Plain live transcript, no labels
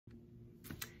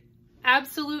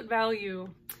Absolute value.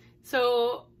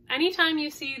 So anytime you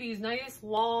see these nice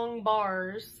long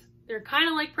bars, they're kind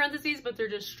of like parentheses, but they're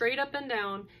just straight up and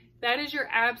down. That is your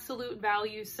absolute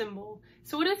value symbol.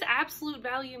 So what does absolute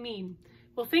value mean?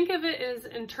 Well, think of it as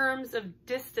in terms of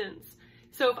distance.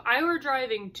 So if I were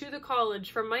driving to the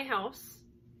college from my house,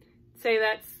 say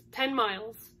that's 10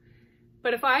 miles,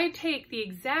 but if I take the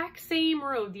exact same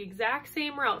road, the exact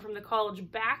same route from the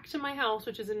college back to my house,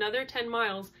 which is another 10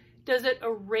 miles, does it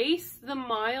erase the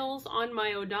miles on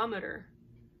my odometer?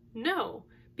 No,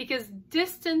 because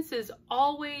distance is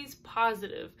always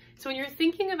positive. So when you're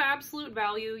thinking of absolute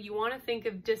value, you want to think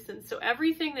of distance. So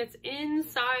everything that's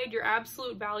inside your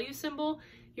absolute value symbol,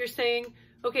 you're saying,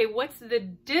 okay, what's the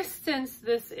distance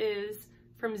this is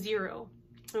from 0?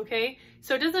 Okay,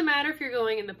 so it doesn't matter if you're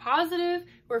going in the positive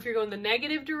or if you're going the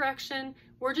negative direction,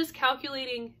 we're just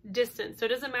calculating distance. So it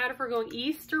doesn't matter if we're going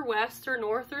east or west or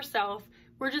north or south,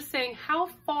 we're just saying how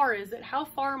far is it? How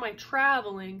far am I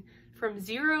traveling from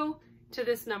 0 to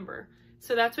this number?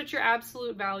 So that's what your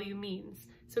absolute value means.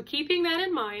 So keeping that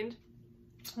in mind,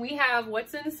 we have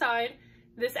what's inside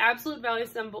this absolute value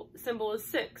symbol is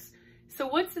 6. So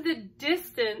what's the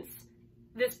distance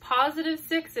this positive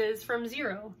 6 is from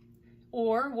 0?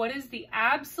 Or what is the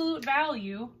absolute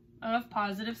value of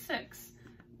positive 6?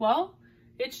 Well,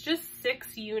 it's just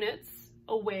 6 units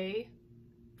away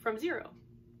from 0.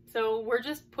 So we're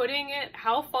just putting it,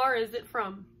 how far is it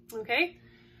from, okay?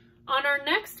 On our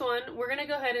next one, we're gonna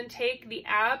go ahead and take the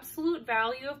absolute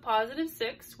value of positive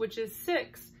 6, which is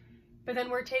 6, but then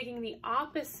we're taking the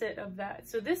opposite of that.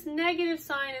 So this negative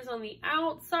sign is on the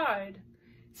outside.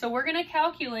 So we're gonna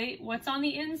calculate what's on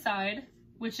the inside,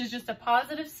 which is just a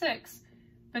positive 6,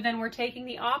 but then we're taking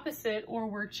the opposite, or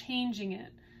we're changing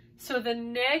it. So the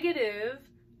negative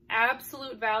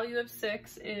absolute value of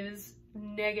 6 is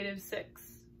negative 6.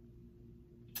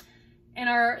 In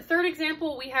our third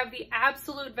example, we have the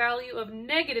absolute value of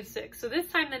negative 6. So this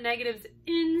time the negative's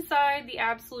inside the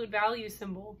absolute value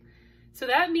symbol. So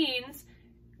that means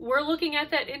we're looking at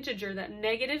that integer, that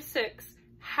negative 6.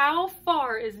 How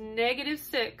far is negative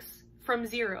 6 from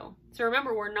 0? So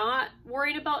remember, we're not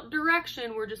worried about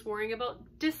direction, we're just worrying about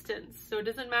distance. So it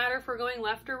doesn't matter if we're going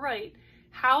left or right.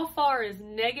 How far is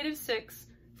negative 6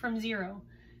 from 0?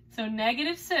 So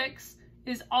negative 6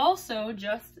 is also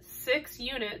just 6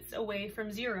 units away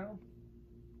from 0.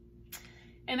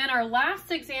 And then our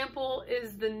last example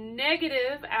is the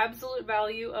negative absolute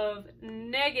value of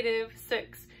negative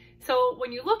 6. So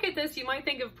when you look at this, you might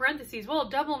think of parentheses. Well,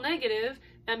 double negative,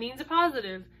 that means a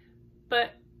positive.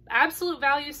 But absolute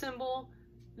value symbol,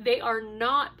 they are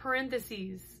not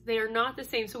parentheses. They are not the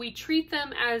same. So we treat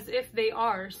them as if they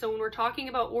are. So when we're talking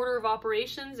about order of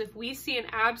operations, if we see an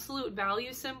absolute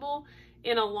value symbol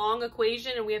in a long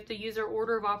equation and we have to use our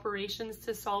order of operations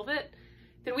to solve it,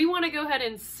 then we want to go ahead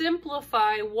and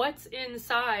simplify what's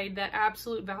inside that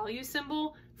absolute value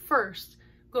symbol first.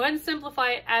 Go ahead and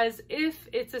simplify it as if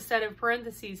it's a set of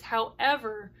parentheses.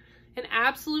 However, an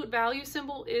absolute value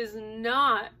symbol is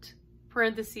not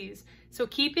parentheses. So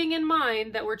keeping in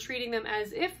mind that we're treating them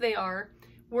as if they are,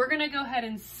 we're going to go ahead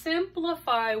and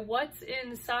simplify what's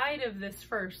inside of this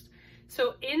first.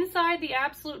 So inside the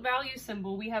absolute value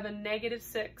symbol, we have a negative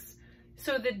 6.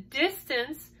 So the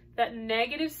distance that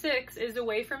negative 6 is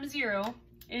away from 0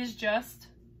 is just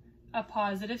a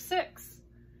positive 6.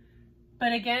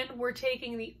 But again, we're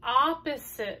taking the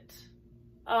opposite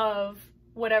of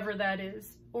whatever that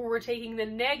is, or we're taking the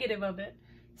negative of it.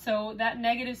 So that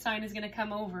negative sign is going to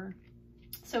come over.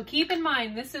 So keep in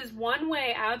mind, this is one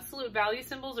way absolute value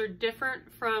symbols are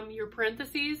different from your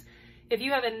parentheses. If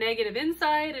you have a negative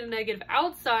inside and a negative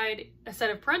outside a set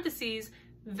of parentheses,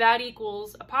 that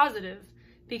equals a positive,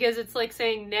 because it's like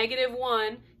saying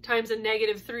 -1 times a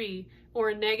 -3,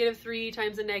 or a -3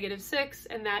 times a -6,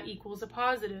 and that equals a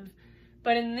positive.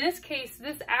 But in this case,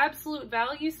 this absolute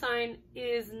value sign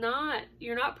is not,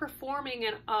 you're not performing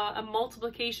a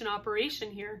multiplication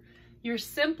operation here. You're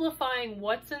simplifying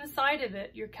what's inside of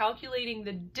it. You're calculating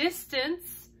the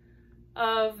distance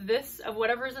of this, of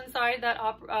whatever's inside that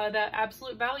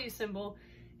absolute value symbol,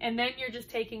 and then you're just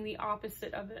taking the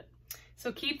opposite of it.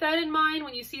 So keep that in mind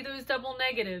when you see those double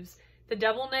negatives. The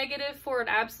double negative for an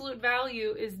absolute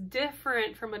value is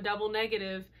different from a double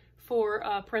negative for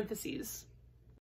parentheses.